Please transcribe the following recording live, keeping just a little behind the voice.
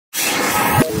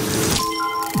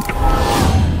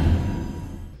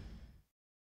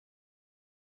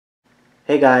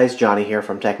Hey guys, Johnny here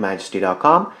from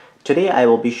TechMajesty.com. Today I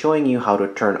will be showing you how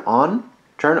to turn on,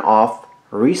 turn off,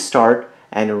 restart,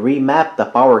 and remap the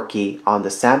power key on the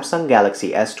Samsung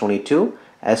Galaxy S22,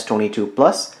 S22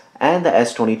 Plus, and the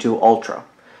S22 Ultra.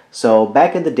 So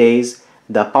back in the days,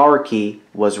 the power key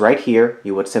was right here.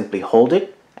 You would simply hold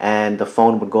it and the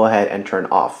phone would go ahead and turn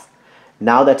off.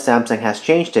 Now that Samsung has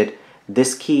changed it,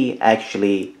 this key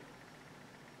actually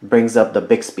brings up the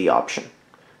Bixby option.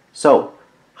 So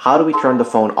how do we turn the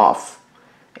phone off?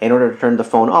 In order to turn the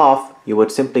phone off, you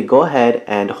would simply go ahead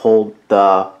and hold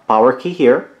the power key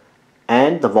here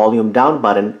and the volume down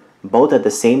button both at the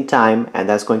same time, and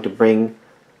that's going to bring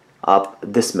up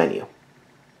this menu.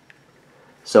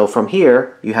 So from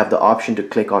here, you have the option to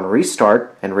click on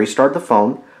restart and restart the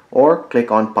phone, or click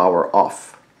on power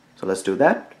off. So let's do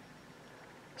that.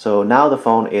 So now the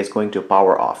phone is going to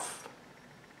power off.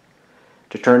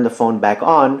 To turn the phone back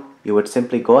on, you would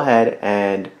simply go ahead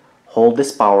and hold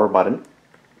this power button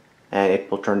and it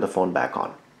will turn the phone back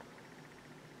on.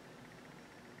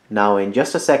 Now in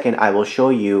just a second I will show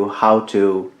you how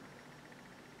to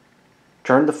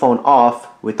turn the phone off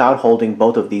without holding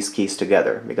both of these keys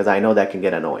together, because I know that can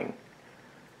get annoying.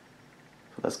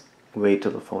 So let's wait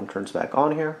till the phone turns back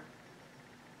on here.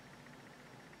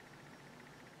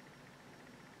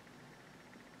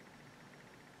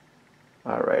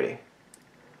 Alrighty.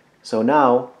 So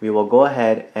now we will go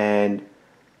ahead and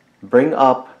bring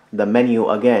up the menu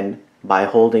again by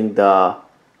holding the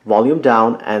volume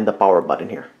down and the power button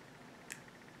here.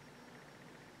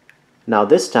 Now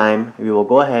this time we will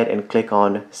go ahead and click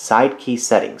on side key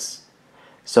settings.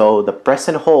 So the press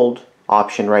and hold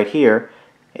option right here,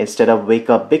 instead of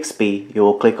wake up Bixby, you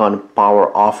will click on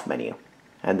power off menu,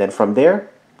 and then from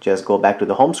there just go back to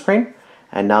the home screen,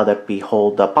 and now that we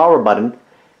hold the power button,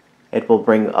 it will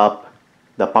bring up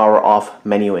the power off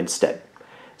menu instead.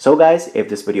 So guys, if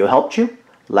this video helped you,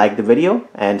 like the video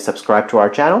and subscribe to our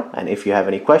channel, and if you have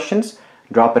any questions,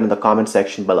 drop it in the comment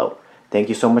section below. Thank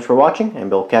you so much for watching, and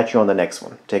we'll catch you on the next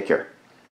one. Take care.